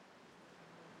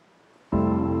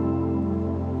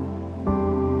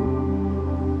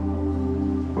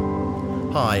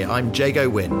Hi, I'm Jago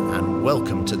Wynn, and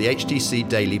welcome to the HTC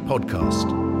Daily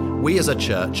podcast. We as a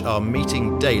church are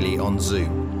meeting daily on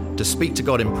Zoom to speak to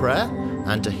God in prayer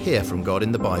and to hear from God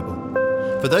in the Bible.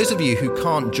 For those of you who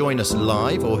can't join us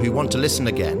live or who want to listen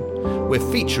again,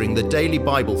 we're featuring the Daily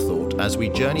Bible Thought as we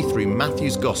journey through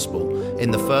Matthew's Gospel in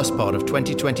the first part of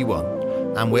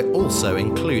 2021, and we're also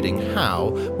including how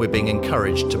we're being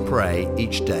encouraged to pray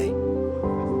each day.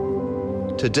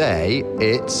 Today,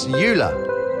 it's Eula.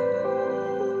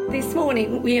 This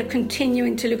morning we are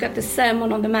continuing to look at the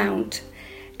Sermon on the Mount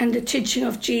and the teaching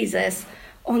of Jesus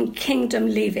on kingdom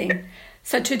living.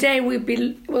 So today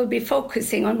we'll be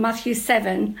focusing on Matthew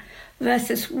 7,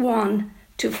 verses 1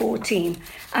 to 14.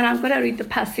 And I'm going to read the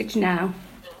passage now.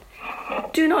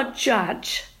 Do not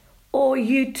judge, or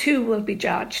you too will be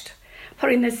judged. For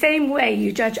in the same way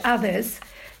you judge others,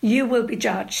 you will be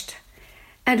judged.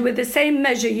 And with the same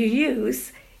measure you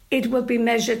use, it will be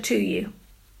measured to you.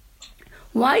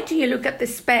 Why do you look at the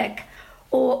speck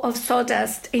or of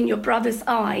sawdust in your brother's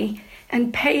eye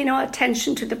and pay no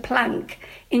attention to the plank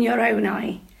in your own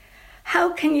eye?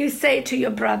 How can you say to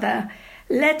your brother,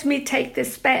 let me take the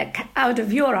speck out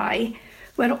of your eye,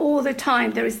 when all the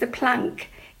time there is the plank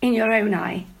in your own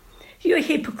eye? You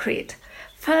hypocrite,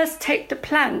 first take the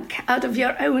plank out of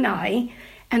your own eye,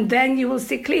 and then you will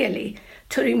see clearly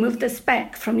to remove the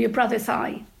speck from your brother's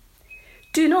eye.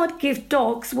 Do not give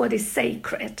dogs what is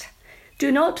sacred.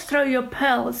 Do not throw your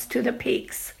pearls to the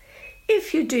pigs.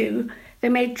 If you do, they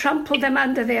may trample them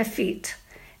under their feet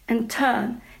and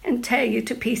turn and tear you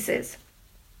to pieces.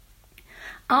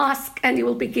 Ask and it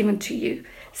will be given to you.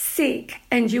 Seek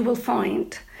and you will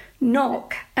find.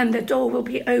 Knock and the door will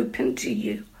be opened to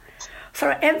you.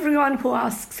 For everyone who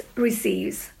asks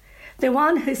receives. The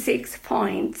one who seeks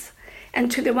finds.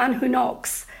 And to the one who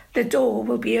knocks, the door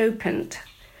will be opened.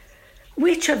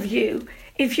 Which of you,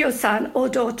 if your son or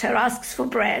daughter asks for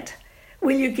bread,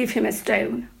 will you give him a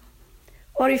stone?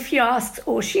 Or if he asks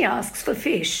or she asks for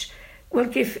fish, will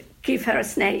give her a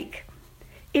snake?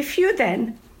 If you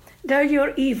then, though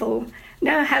you're evil,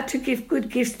 know how to give good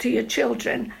gifts to your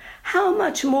children, how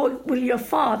much more will your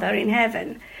Father in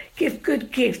heaven give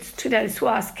good gifts to those who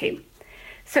ask him?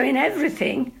 So in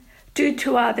everything, do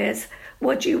to others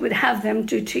what you would have them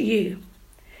do to you.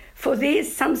 For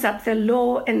this sums up the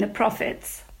law and the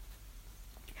prophets.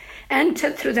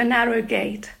 Enter through the narrow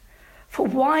gate, for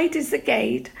wide is the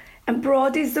gate and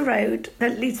broad is the road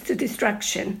that leads to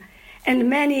destruction, and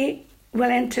many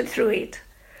will enter through it.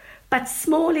 But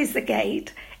small is the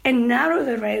gate and narrow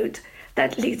the road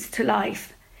that leads to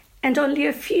life, and only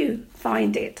a few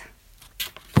find it.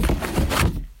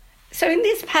 So in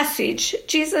this passage,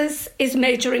 Jesus is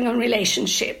majoring on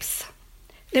relationships,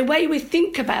 the way we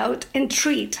think about and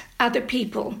treat other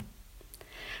people.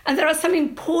 And there are some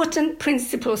important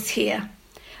principles here,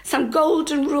 some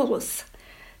golden rules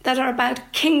that are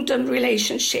about kingdom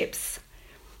relationships.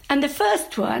 And the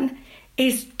first one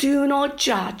is do not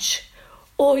judge,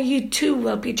 or you too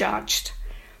will be judged.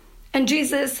 And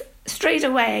Jesus straight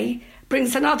away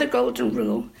brings another golden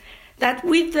rule, that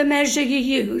with the measure you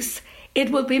use,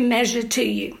 it will be measured to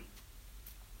you.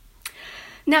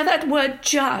 Now that word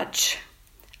judge,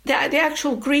 the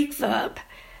actual Greek verb,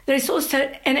 there is also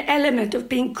an element of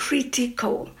being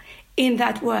critical in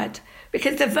that word,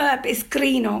 because the verb is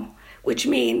krino, which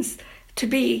means to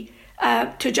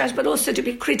judge, but also to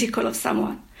be critical of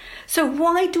someone. So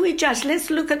why do we judge?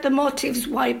 Let's look at the motives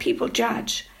why people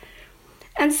judge.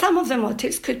 And some of the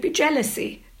motives could be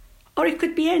jealousy, or it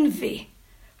could be envy,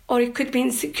 or it could be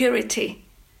insecurity.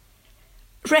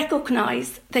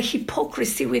 Recognize the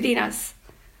hypocrisy within us.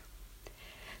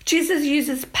 Jesus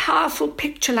uses powerful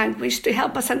picture language to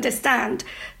help us understand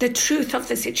the truth of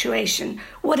the situation,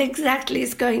 what exactly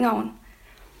is going on.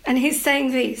 And he's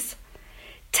saying this: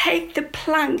 take the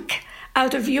plank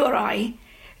out of your eye,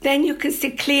 then you can see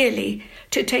clearly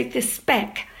to take the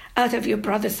speck out of your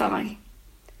brother's eye.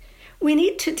 We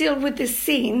need to deal with this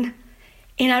sin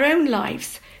in our own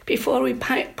lives before we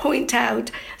point out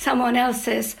someone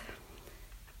else's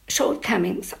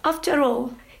shortcomings. After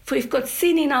all, if we've got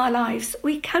sin in our lives,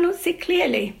 we cannot see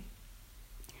clearly,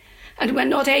 and we're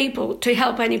not able to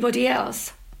help anybody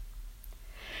else.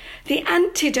 The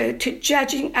antidote to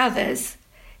judging others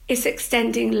is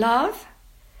extending love,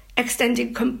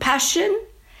 extending compassion,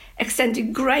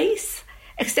 extending grace,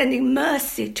 extending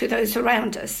mercy to those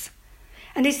around us.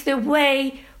 And it's the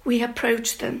way we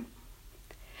approach them.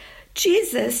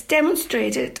 Jesus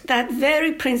demonstrated that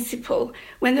very principle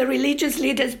when the religious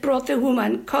leaders brought the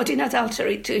woman caught in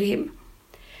adultery to him.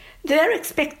 Their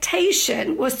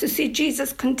expectation was to see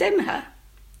Jesus condemn her.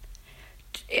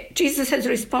 Jesus'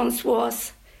 response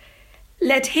was,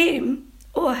 let him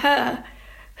or her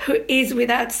who is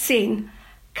without sin,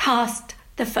 cast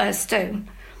the first stone.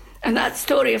 And that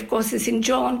story, of course, is in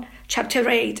John chapter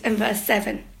 8 and verse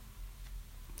 7.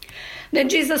 Then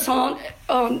Jesus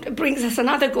brings us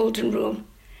another golden rule,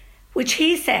 which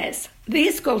he says,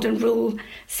 this golden rule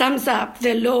sums up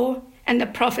the law and the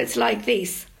prophets like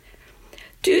this: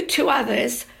 do to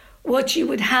others what you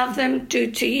would have them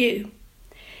do to you.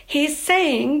 He's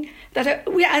saying that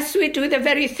as we do the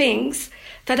very things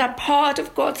that are part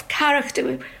of God's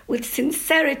character with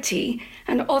sincerity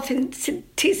and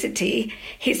authenticity,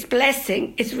 his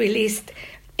blessing is released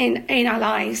in our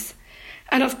lives.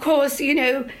 And of course,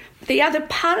 the other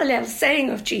parallel saying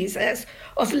of Jesus,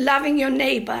 of loving your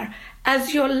neighbor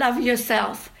as you love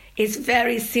yourself, is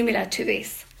very similar to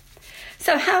this.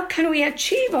 So how can we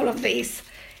achieve all of this?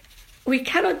 We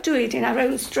cannot do it in our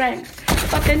own strength.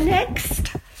 But the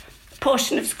next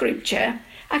portion of Scripture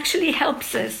actually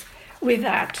helps us with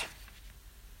that.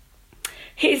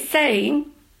 He's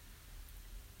saying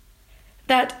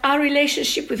that our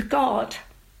relationship with God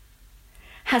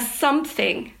has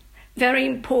something very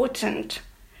important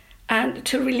and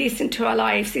to release into our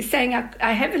lives. He's saying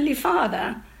our Heavenly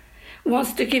Father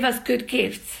wants to give us good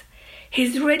gifts.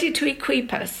 He's ready to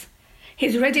equip us.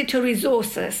 He's ready to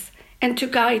resource us and to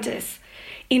guide us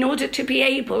in order to be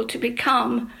able to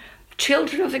become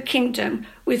children of the kingdom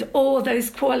with all those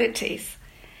qualities.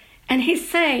 And he's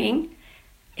saying,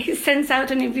 he sends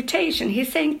out an invitation.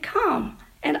 He's saying, come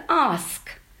and ask.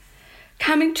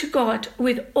 Coming to God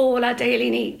with all our daily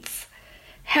needs,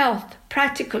 health,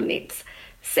 practical needs,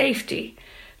 safety.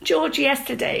 George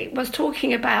yesterday was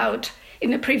talking about,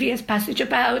 in the previous passage,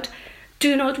 about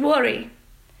do not worry.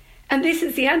 And this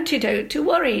is the antidote to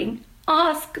worrying.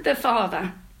 Ask the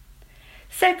Father.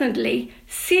 Secondly,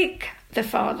 seek the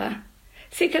Father.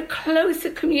 Seek a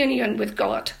closer communion with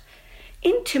God.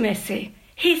 Intimacy,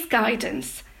 his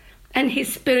guidance, and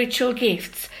his spiritual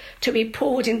gifts to be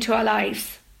poured into our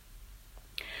lives.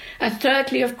 And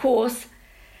thirdly, of course,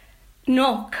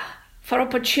 knock for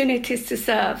opportunities to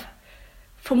serve,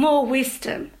 for more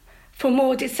wisdom, for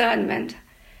more discernment,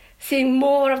 seeing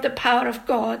more of the power of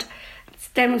God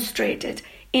demonstrated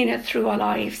in and through our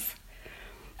lives.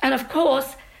 And of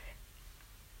course,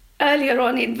 earlier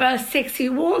on in verse 6, he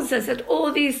warns us that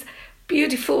all these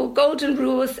beautiful golden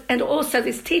rules and also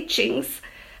these teachings,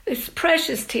 these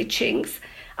precious teachings,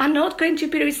 are not going to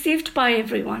be received by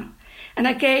everyone. And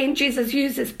again, Jesus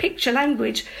uses picture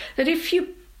language that if you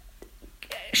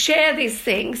share these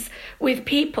things with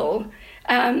people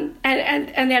and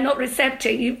they're not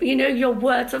receptive, your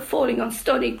words are falling on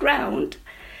stony ground,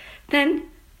 then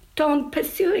don't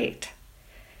pursue it.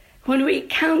 When we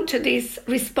counter this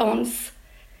response,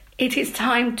 it is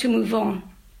time to move on.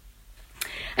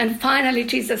 And finally,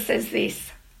 Jesus says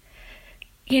this,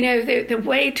 the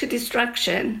way to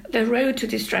destruction, the road to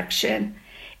destruction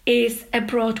is a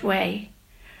broad way.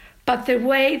 But the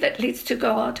way that leads to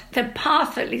God, the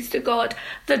path that leads to God,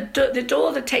 the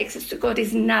door that takes us to God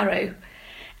is narrow.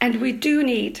 And we do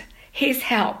need his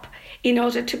help in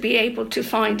order to be able to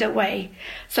find a way.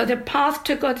 So the path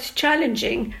to God is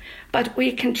challenging, but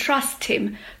we can trust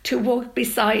him to walk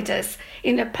beside us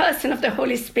in the person of the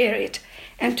Holy Spirit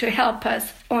and to help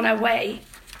us on our way.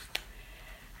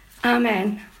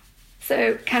 Amen.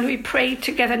 So can we pray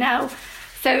together now?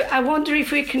 So I wonder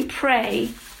if we can pray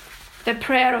the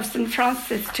prayer of St.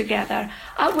 Francis together.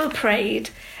 I will pray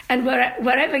it, and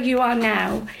wherever you are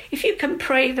now, if you can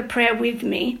pray the prayer with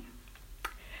me,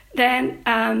 then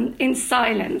in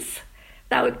silence,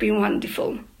 that would be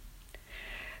wonderful.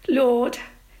 Lord,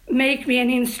 make me an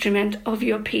instrument of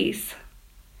your peace.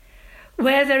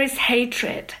 Where there is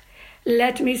hatred,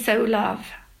 let me sow love.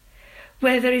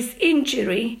 Where there is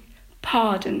injury,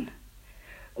 pardon.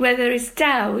 Where there is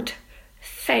doubt,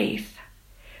 faith.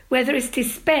 Where there is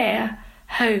despair,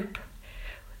 hope.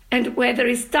 And where there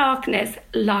is darkness,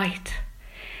 light.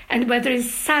 And where there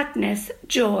is sadness,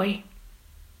 joy.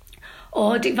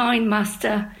 O Divine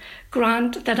Master,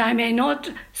 grant that I may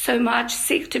not so much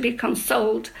seek to be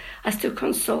consoled as to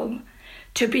console,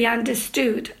 to be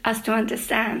understood as to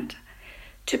understand,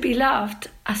 to be loved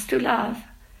as to love.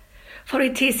 For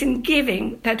it is in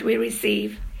giving that we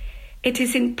receive, it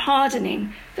is in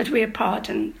pardoning that we are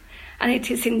pardoned, and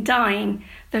it is in dying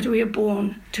that we are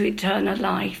born to eternal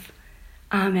life.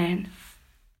 Amen.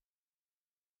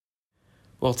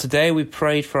 Well, today we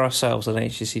prayed for ourselves on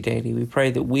HTC Daily. We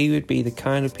prayed that we would be the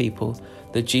kind of people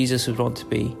that Jesus would want to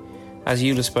be, as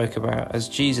Eula spoke about, as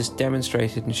Jesus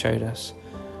demonstrated and showed us,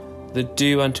 that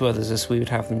do unto others as we would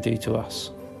have them do to us.